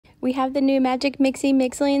We have the new Magic Mixie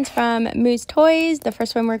Mixlings from Moose Toys. The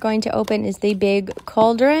first one we're going to open is the Big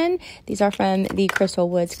Cauldron. These are from the Crystal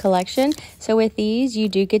Woods collection. So with these, you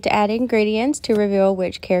do get to add ingredients to reveal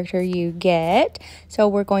which character you get. So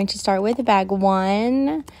we're going to start with bag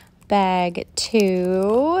 1, bag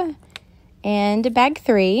 2, and bag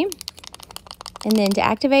 3. And then to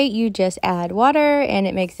activate, you just add water and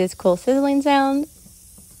it makes this cool sizzling sound.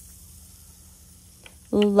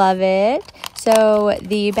 Love it. So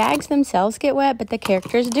the bags themselves get wet, but the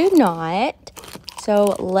characters do not.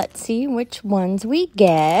 So let's see which ones we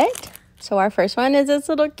get. So our first one is this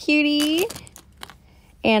little cutie.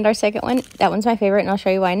 And our second one, that one's my favorite, and I'll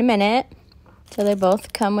show you why in a minute. So they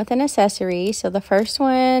both come with an accessory. So the first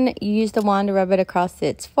one, you use the wand to rub it across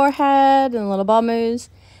its forehead and a little ball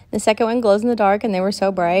moves. The second one glows in the dark, and they were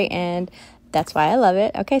so bright, and that's why I love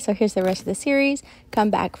it. Okay, so here's the rest of the series.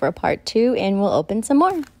 Come back for part 2, and we'll open some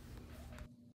more.